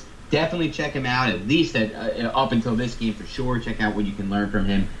 Sports. Definitely check him out, at least up until this game for sure. Check out what you can learn from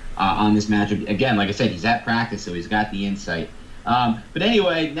him on this matchup. Again, like I said, he's at practice, so he's got the insight. But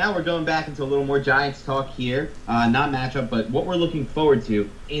anyway, now we're going back into a little more Giants talk here. Not matchup, but what we're looking forward to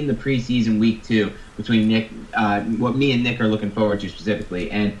in the preseason week 2 between Nick, what me and Nick are looking forward to specifically.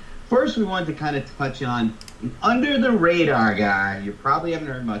 And first, we wanted to kind of touch on an under-the-radar guy you probably haven't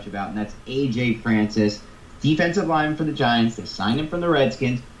heard much about, and that's A.J. Francis, defensive lineman for the Giants. They signed him from the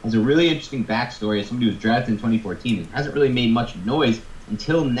Redskins. Has a really interesting backstory as somebody who was drafted in 2014 and hasn't really made much noise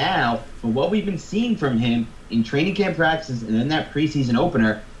until now. But what we've been seeing from him in training camp practices and then that preseason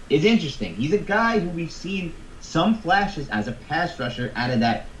opener is interesting. He's a guy who we've seen some flashes as a pass rusher out of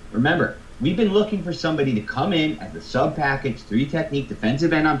that. Remember, we've been looking for somebody to come in as the sub-package, 3-technique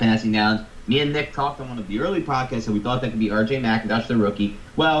defensive end on passing downs. Me and Nick talked on one of the early podcasts, and we thought that could be R.J. McIntosh, the rookie.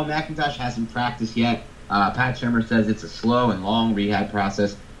 Well, McIntosh hasn't practiced yet. Pat Shurmur says it's a slow and long rehab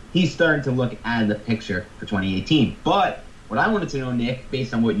process. He's starting to look out of the picture for 2018. But what I wanted to know, Nick,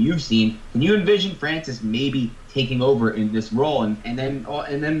 based on what you've seen, can you envision Francis maybe taking over in this role and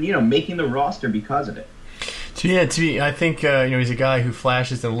then making the roster because of it? To me, I think he's a guy who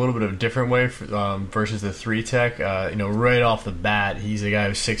flashes in a little bit of a different way versus the 3-tech. Right off the bat, he's a guy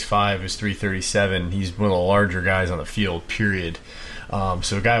who's 6'5", who's 337. He's one of the larger guys on the field, period.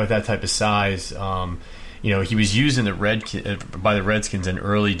 So a guy with that type of size, he was used in by the Redskins in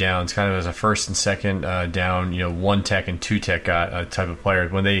early downs, kind of as a first and second down, 1-tech and 2-tech type of player.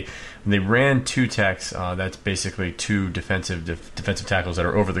 When they ran 2-techs, that's basically 2 defensive tackles that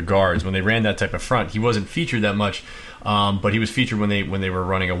are over the guards. When they ran that type of front, he wasn't featured that much, but he was featured when they were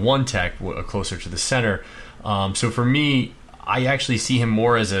running a 1-tech closer to the center. So for me, I actually see him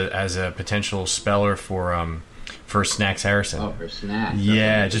more as a potential speller for Snacks Harrison. Oh, for Snacks.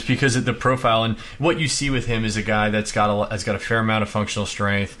 Yeah, just because of the profile and what you see with him is a guy that's got a fair amount of functional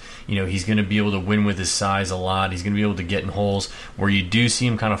strength. He's going to be able to win with his size a lot. He's going to be able to get in holes where you do see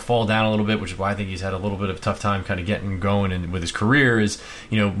him kind of fall down a little bit, which is why I think he's had a little bit of a tough time kind of getting going. And with his career is,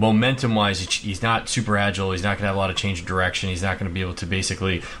 momentum-wise, he's not super agile. He's not going to have a lot of change of direction. He's not going to be able to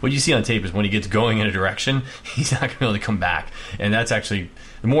basically what you see on tape is when he gets going in a direction, he's not going to be able to come back. And that's actually.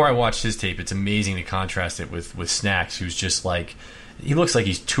 The more I watch his tape, it's amazing to contrast it with Snacks, who's just like, he looks like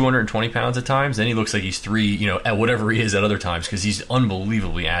he's 220 pounds at times, then he looks like he's 3, at whatever he is at other times, because he's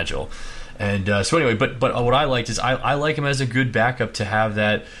unbelievably agile. And so anyway, but what I liked is I like him as a good backup to have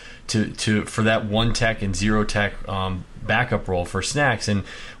that for that 1 tech and 0 tech backup role for Snacks. And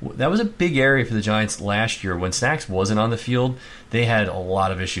that was a big area for the Giants last year. When Snacks wasn't on the field, they had a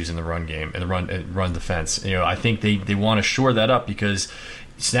lot of issues in the run game and the run defense. I think they want to shore that up, because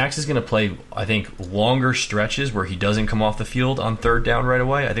Snacks is going to play, I think, longer stretches where he doesn't come off the field on third down right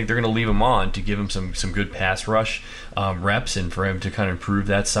away. I think they're going to leave him on to give him some good pass rush reps, and for him to kind of improve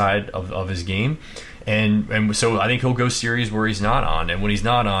that side of his game. And so I think he'll go series where he's not on. And when he's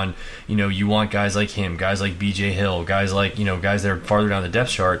not on, you want guys like him, guys like B.J. Hill, guys like, guys that are farther down the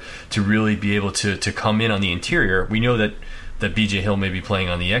depth chart to really be able to come in on the interior. We know that B.J. Hill may be playing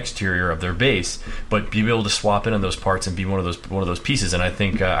on the exterior of their base, but be able to swap in on those parts and be one of those pieces. And I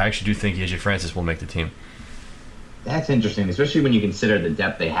think I actually do think A.J. Francis will make the team. That's interesting, especially when you consider the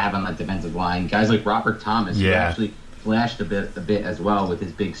depth they have on that defensive line. Guys like Robert Thomas, who actually flashed a bit as well with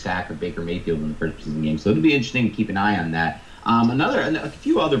his big sack of Baker Mayfield in the first preseason game. So it'll be interesting to keep an eye on that. A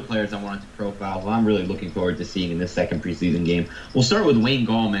few other players I wanted to profile who I'm really looking forward to seeing in this second preseason game. We'll start with Wayne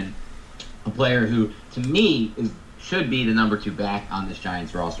Gallman, a player who, to me, should be the number 2 back on this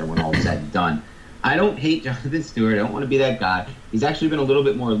Giants roster when all is said and done. I don't hate Jonathan Stewart. I don't want to be that guy. He's actually been a little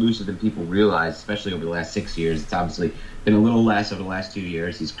bit more elusive than people realize, especially over the last 6 years. It's obviously been a little less over the last 2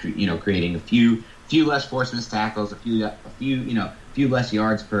 years. He's creating a few less forced missed tackles, a few less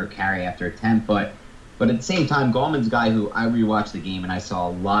yards per carry after attempt, but at the same time, Gallman's a guy who I rewatched the game and I saw a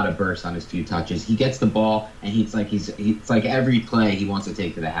lot of bursts on his few touches. He gets the ball and it's like every play he wants to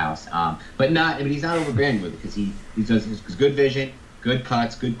take to the house. But he's not overbearing with it, because he does his good vision, good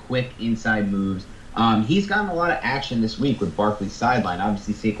cuts, good quick inside moves. He's gotten a lot of action this week with Barkley's sideline.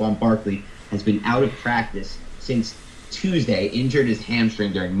 Obviously, Saquon Barkley has been out of practice since Tuesday, injured his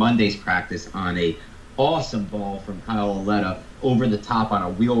hamstring during Monday's practice on a awesome ball from Kyle Aletta over the top on a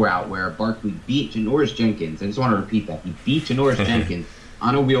wheel route where Barkley beat Janoris Jenkins. I just want to repeat that. He beat Janoris Jenkins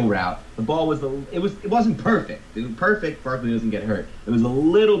on a wheel route. The ball it wasn't perfect. It was perfect. Barkley doesn't get hurt. It was a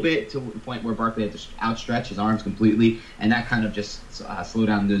little bit to the point where Barkley had to outstretch his arms completely, and that kind of just slowed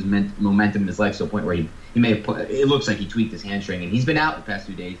down his momentum in his legs to a point where he may have it looks like he tweaked his hamstring, and he's been out the past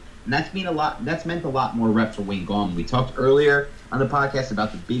 2 days. And that's meant a lot more reps for Wayne Gallman. We talked earlier on the podcast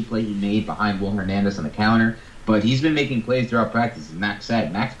about the big play he made behind Will Hernandez on the counter, but he's been making plays throughout practice, as Max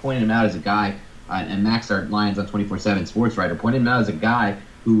said. Max pointed him out as a guy, and Max, our Lions on 24/7 sports writer, pointed him out as a guy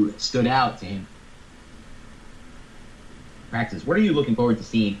who stood out to him. Practice. What are you looking forward to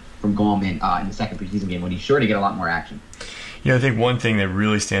seeing from Gallman in the second preseason game when he's sure to get a lot more action? I think one thing that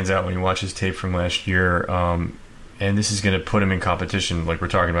really stands out when you watch his tape from last year, and this is going to put him in competition, like we're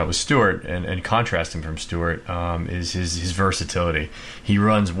talking about with Stewart, and contrast him from Stewart, is his versatility. He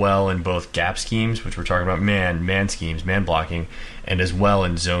runs well in both gap schemes, which we're talking about, man schemes, man blocking, and as well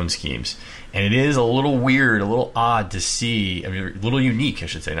in zone schemes. And it is a little weird, a little odd to see, a little unique, I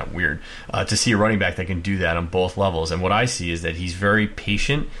should say, not weird, to see a running back that can do that on both levels. And what I see is that he's very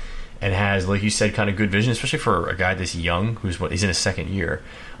patient and has, like you said, kind of good vision, especially for a guy this young, he's in his second year.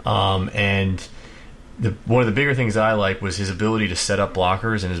 And one of the bigger things that I like was his ability to set up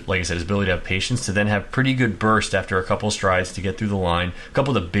blockers and, like I said, his ability to have patience to then have pretty good burst after a couple strides to get through the line. A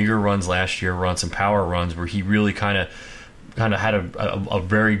couple of the bigger runs last year were on some power runs where he really kind of had a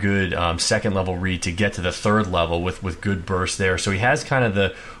very good second level read to get to the third level with good bursts there. So he has kind of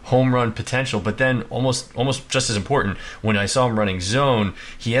the home run potential, but then almost just as important, when I saw him running zone,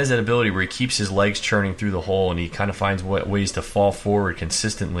 he has that ability where he keeps his legs churning through the hole and he kind of finds ways to fall forward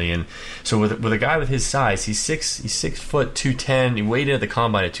consistently. And so with a guy with his size, he's 6 foot 210. He weighed in at the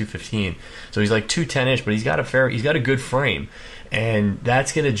combine at 215, so he's like 210ish, but he's got a good frame, and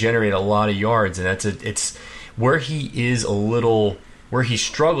that's going to generate a lot of yards. And it's where he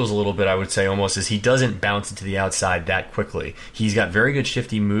struggles a little bit, I would say almost, is he doesn't bounce into the outside that quickly. He's got very good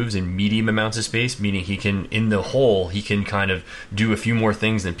shifty moves in medium amounts of space, meaning he can, in the hole, he can kind of do a few more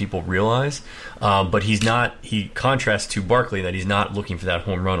things than people realize. But he contrasts to Barkley that he's not looking for that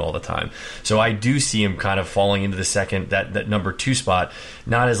home run all the time. So I do see him kind of falling into the second, that number 2 spot,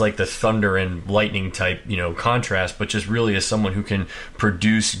 not as like the thunder and lightning type, contrast, but just really as someone who can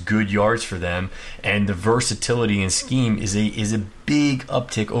produce good yards for them. And the versatility and scheme is a big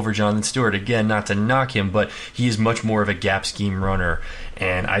uptick over Jonathan Stewart. Again, not to knock him, but he is much more of a gap scheme runner.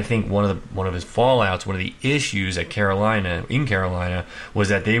 And I think one of his fallouts, one of the issues in Carolina, was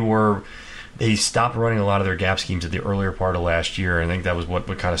that they stopped running a lot of their gap schemes at the earlier part of last year. And I think that was what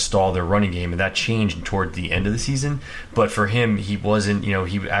kind of stalled their running game, and that changed toward the end of the season. But for him, he wasn't,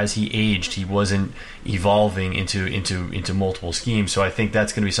 as he aged, he wasn't evolving into multiple schemes. So I think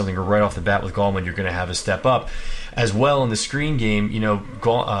that's going to be something right off the bat with Gallman. You're going to have a step up. as well in the screen game.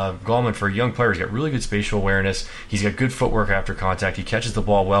 Gallman, for a young player, has got really good spatial awareness. He's got good footwork after contact. He catches the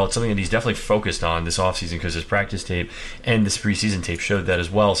ball well. It's something that he's definitely focused on this offseason because his practice tape and this preseason tape showed that as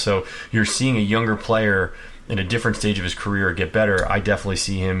well. So you're seeing a younger player in a different stage of his career get better. I definitely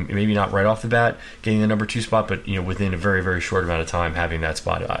see him, maybe not right off the bat getting the number 2 spot, but within a very, very short amount of time having that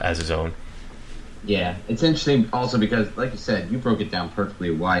spot as his own. Yeah, it's interesting also because, like you said, you broke it down perfectly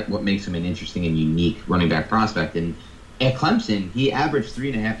what makes him an interesting and unique running back prospect. And at Clemson, he averaged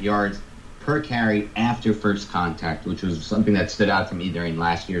 3.5 yards per carry after first contact, which was something that stood out to me during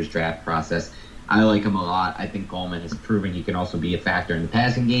last year's draft process. I like him a lot. I think Gallman has proven he can also be a factor in the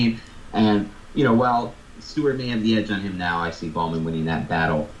passing game. And, while Stewart may have the edge on him now, I see Gallman winning that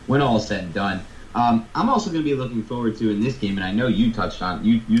battle when all is said and done. I'm also going to be looking forward to in this game, and I know you touched on,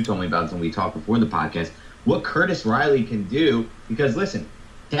 you told me about this when we talked before the podcast, what Curtis Riley can do. Because listen,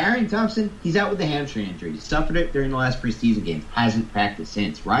 Darian Thompson, he's out with a hamstring injury. He suffered it during the last preseason game. Hasn't practiced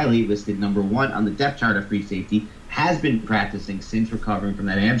since. Riley, listed number 1 on the depth chart of free safety, has been practicing since recovering from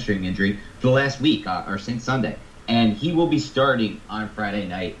that hamstring injury for the last week or since Sunday. And he will be starting on Friday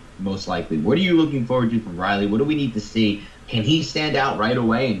night, most likely. What are you looking forward to from Riley? What do we need to see? Can he stand out right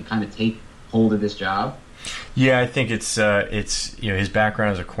away and kind of take hold of this job? Yeah, I think it's his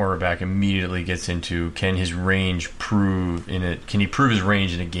background as a cornerback immediately gets into, can his range prove in it? Can he prove his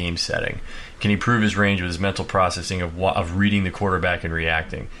range in a game setting? Can he prove his range with his mental processing of reading the quarterback and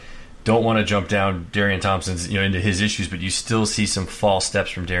reacting? Don't want to jump down Darian Thompson's into his issues, but you still see some false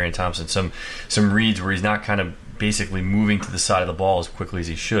steps from Darian Thompson, some reads where he's not kind of basically moving to the side of the ball as quickly as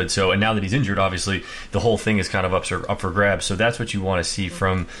he should. So, and now that he's injured, obviously the whole thing is kind of up for grabs. So that's what you want to see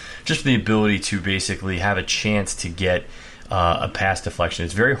from just the ability to basically have a chance to get a pass deflection.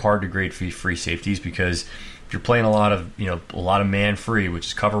 It's very hard to grade free safeties because if you're playing a lot of man free, which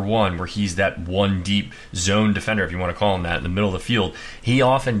is cover 1, where he's that one deep zone defender, if you want to call him that, in the middle of the field, he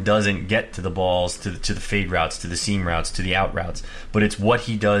often doesn't get to the balls, to the fade routes, to the seam routes, to the out routes. But it's what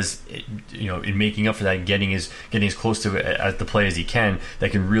he does, in making up for that, and getting as close to it at the play as he can,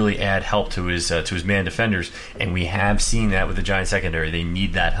 that can really add help to his man defenders. And we have seen that with the Giants secondary. They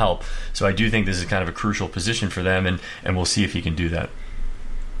need that help. So I do think this is kind of a crucial position for them, and we'll see if he can do that.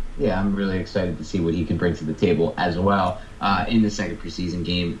 Yeah, I'm really excited to see what he can bring to the table as well in the second preseason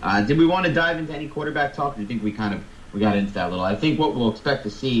game. Did we want to dive into any quarterback talk? Do you think we got into that a little? I think what we'll expect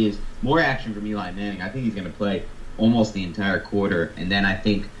to see is more action from Eli Manning. I think he's going to play almost the entire quarter, and then I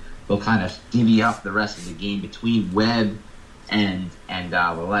think they'll kind of divvy up the rest of the game between Webb and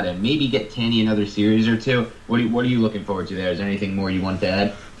Lauletta, and maybe get Tanny another series or two. What are you looking forward to there? Is there anything more you want to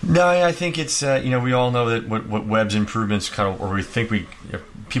add? No, I think it's we all know that what Webb's improvements kind of, or we think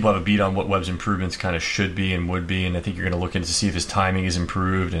people have a beat on what Webb's improvements kind of should be and would be, and I think you're going to look into to see if his timing is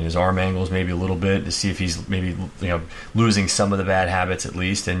improved and his arm angles maybe a little bit, to see if he's maybe losing some of the bad habits at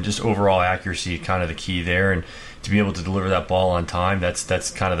least, and just overall accuracy kind of the key there, and to be able to deliver that ball on time,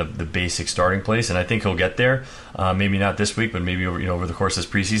 that's kind of the basic starting place, and I think he'll get there. Maybe not this week, but maybe over the course of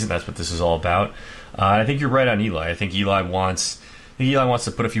this preseason. That's what this is all about. I think you're right on Eli. I think Eli wants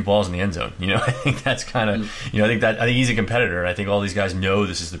to put a few balls in the end zone. I think that's kind of, I think he's a competitor, and I think all these guys know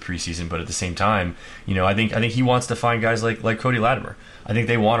this is the preseason. But at the same time, I think he wants to find guys like Cody Latimer. I think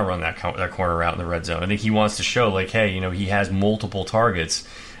they want to run that corner route in the red zone. I think he wants to show hey, he has multiple targets,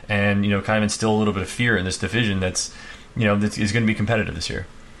 and kind of instill a little bit of fear in this division that's that is going to be competitive this year.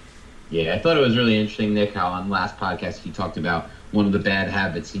 Yeah, I thought it was really interesting, Nick, how on the last podcast he talked about one of the bad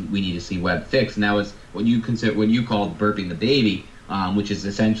habits we need to see Webb fix, and that was what you called burping the baby. Which is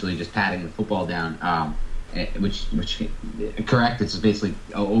essentially just patting the football down, which correct? It's basically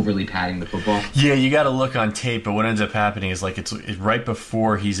overly patting the football. Yeah, you got to look on tape, but what ends up happening is it's right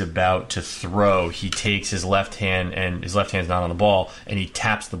before he's about to throw, he takes his left hand, and his left hand's not on the ball, and he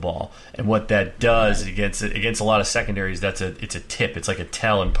taps the ball. And what that does against a lot of secondaries, it's a tip. It's like a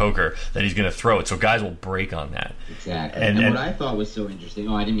tell in poker that he's going to throw it. So guys will break on that. Exactly. And what I thought was so interesting.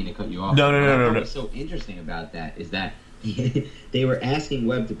 Oh, I didn't mean to cut you off. No. What was so interesting about that is that they were asking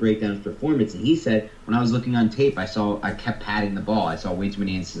Webb to break down his performance, and he said, when I was looking on tape, I kept patting the ball. I saw way too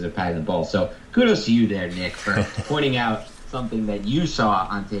many instances of patting the ball. So kudos to you there, Nick, for pointing out something that you saw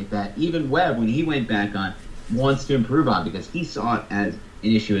on tape that even Webb, when he went back on, wants to improve on, because he saw it as an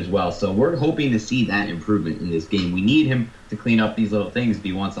issue as well. So we're hoping to see that improvement in this game. We need him to clean up these little things if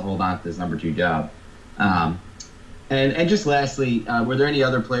he wants to hold on to this number 2 job. And just lastly, were there any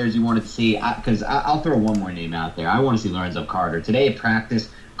other players you wanted to see? Because I'll throw one more name out there. I want to see Lorenzo Carter. Today at practice,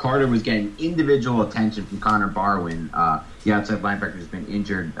 Carter was getting individual attention from Connor Barwin. The outside linebacker has been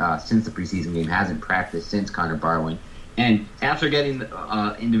injured since the preseason game, hasn't practiced since Connor Barwin. And after getting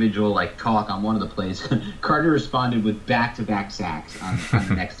individual talk on one of the plays, Carter responded with back-to-back sacks on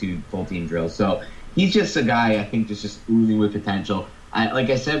the next two full-team drills. So he's just a guy I think just oozing with potential. Like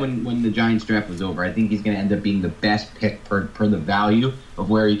I said when the Giants draft was over, I think he's going to end up being the best pick per the value of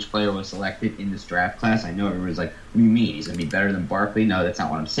where each player was selected in this draft class. I know everyone's like, what do you mean? He's going to be better than Barkley? No, that's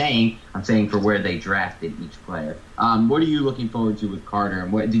not what I'm saying. I'm saying for where they drafted each player. What are you looking forward to with Carter?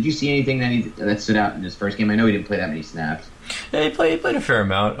 And did you see anything that stood out in his first game? I know he didn't play that many snaps. Yeah, he played a fair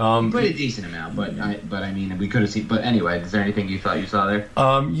amount. He played a decent amount, but I mean, we could have seen. But anyway, is there anything you thought you saw there?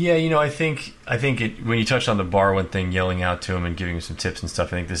 Yeah, I think when you touched on the Barwin thing, yelling out to him and giving him some tips and stuff,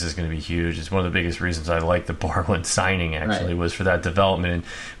 I think this is going to be huge. It's one of the biggest reasons I like the Barwin signing. Actually, was for that development.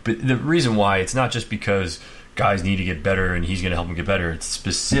 But the reason why, it's not just because guys need to get better and he's going to help them get better. It's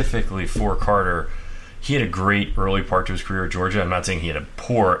specifically for Carter. He had a great early part to his career at Georgia. I'm not saying he had a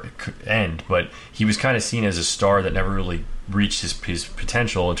poor end, but he was kind of seen as a star that never really reached his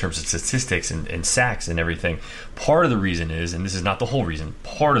potential in terms of statistics and sacks and everything. Part of the reason is, and this is not the whole reason,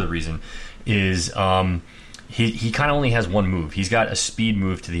 part of the reason is he kind of only has one move. He's got a speed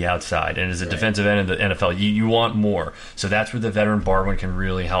move to the outside, and as a defensive end in the NFL, you want more. So that's where the veteran Barwin can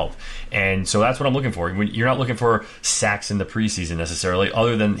really help. And so that's what I'm looking for. You're not looking for sacks in the preseason necessarily,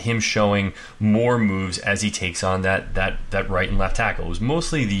 other than him showing more moves as he takes on that right and left tackle. It was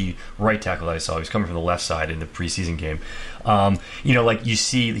mostly the right tackle that I saw. He was coming from the left side in the preseason game. You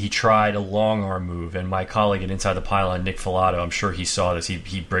see, he tried a long arm move, and my colleague at Inside the Pylon, Nick Filato, I'm sure he saw this.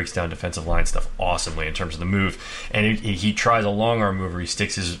 He breaks down defensive line stuff awesomely in terms of the move. And he tries a long arm move where he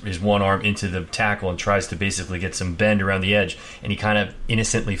sticks his one arm into the tackle and tries to basically get some bend around the edge, and he kind of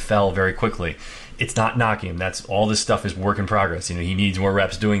innocently fell very quickly. It's not knocking him. That's all this stuff is work in progress. He needs more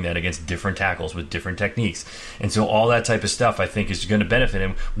reps doing that against different tackles with different techniques. And so all that type of stuff I think is going to benefit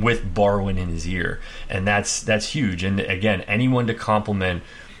him with Barwin in his ear. And that's huge. And again, anyone to compliment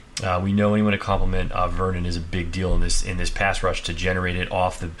Vernon is a big deal in this pass rush, to generate it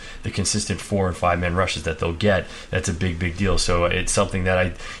off the consistent 4 and 5 man rushes that they'll get. That's a big deal. So it's something that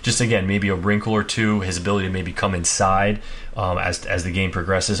I just, again, maybe a wrinkle or two, his ability to maybe come inside as the game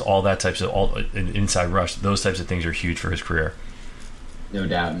progresses, all that types of inside rush, those types of things are huge for his career. No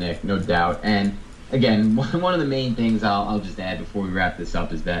doubt, Nick, no doubt. And again, one of the main things I'll just add before we wrap this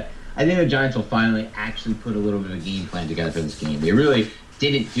up is that I think the Giants will finally actually put a little bit of a game plan together for this game. They really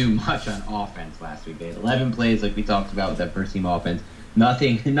didn't do much on offense last week. They had 11 plays, like we talked about with that first team offense.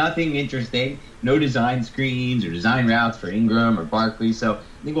 Nothing interesting. No design screens or design routes for Ingram or Barkley. So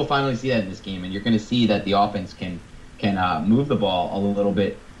I think we'll finally see that in this game, and you're going to see that the offense can move the ball a little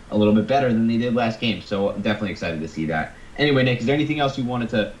bit better than they did last game. So I'm definitely excited to see that. Anyway, Nick, is there anything else you wanted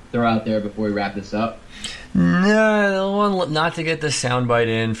to throw out there before we wrap this up? No, not to get the soundbite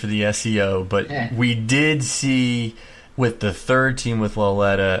in for the SEO, but we did see with the third team with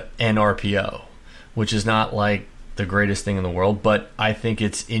Lauletta and RPO, which is not like the greatest thing in the world, but I think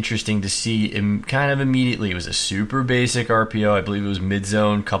it's interesting to see him kind of immediately. It was a super basic RPO. I believe it was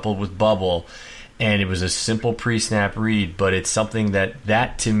mid-zone coupled with bubble, and it was a simple pre-snap read, but it's something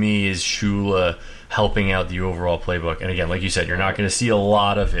that to me is Shula helping out the overall playbook. And again, like you said, you're not going to see a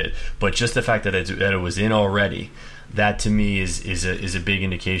lot of it, but just the fact that it was in already, that to me is a big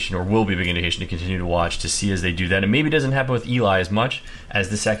indication, or will be a big indication to continue to watch, to see as they do that. And maybe it doesn't happen with Eli as much as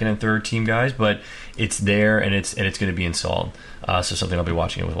the second and third team guys, but it's there and it's going to be installed. So something I'll be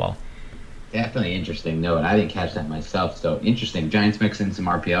watching it as well. Definitely interesting note. I didn't catch that myself, so interesting. Giants mixing some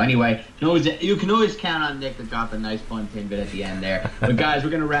RPO. Anyway, you can always count on Nick to drop a nice fun tidbit at the end there. But guys, we're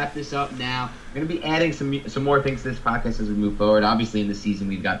going to wrap this up now. We're going to be adding some more things to this podcast as we move forward. Obviously, in the season,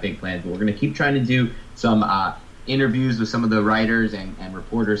 we've got big plans, but we're going to keep trying to do some interviews with some of the writers and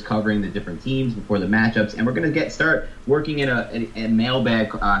reporters covering the different teams before the matchups, and we're going to start working in a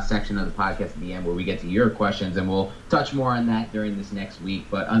mailbag section of the podcast at the end where we get to your questions, and we'll touch more on that during this next week.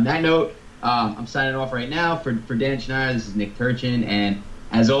 But on that note, I'm signing off right now. For Dan Schneider, this is Nick Turchin, and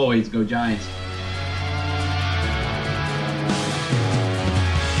as always, go Giants.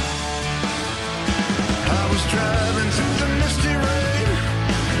 I was driving through the misty rain,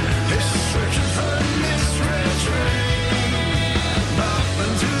 searching for a misread train,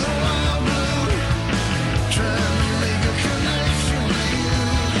 bopping through the wild blue, trying to make a connection with you.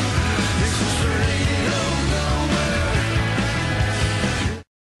 It's a radio nowhere.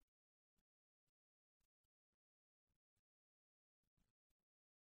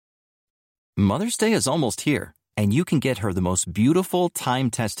 Mother's Day is almost here, and you can get her the most beautiful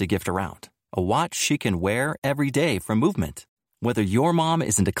time-tested gift around. A watch she can wear every day from Movement. Whether your mom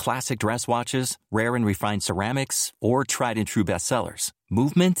is into classic dress watches, rare and refined ceramics, or tried and true bestsellers,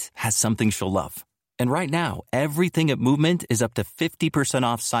 Movement has something she'll love. And right now, everything at Movement is up to 50%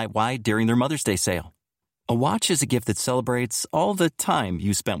 off site-wide during their Mother's Day sale. A watch is a gift that celebrates all the time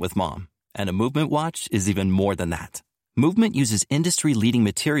you spent with Mom. And a Movement watch is even more than that. Movement uses industry-leading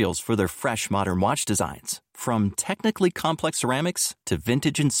materials for their fresh modern watch designs, from technically complex ceramics to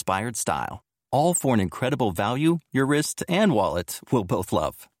vintage-inspired style. All for an incredible value your wrist and wallet will both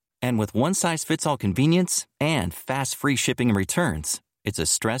love. And with one-size-fits-all convenience and fast free shipping and returns, it's a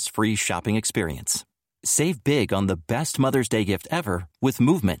stress-free shopping experience. Save big on the best Mother's Day gift ever with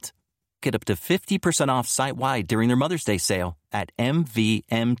Movement. Get up to 50% off site-wide during their Mother's Day sale at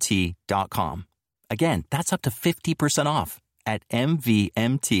MVMT.com. Again, that's up to 50% off at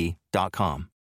MVMT.com.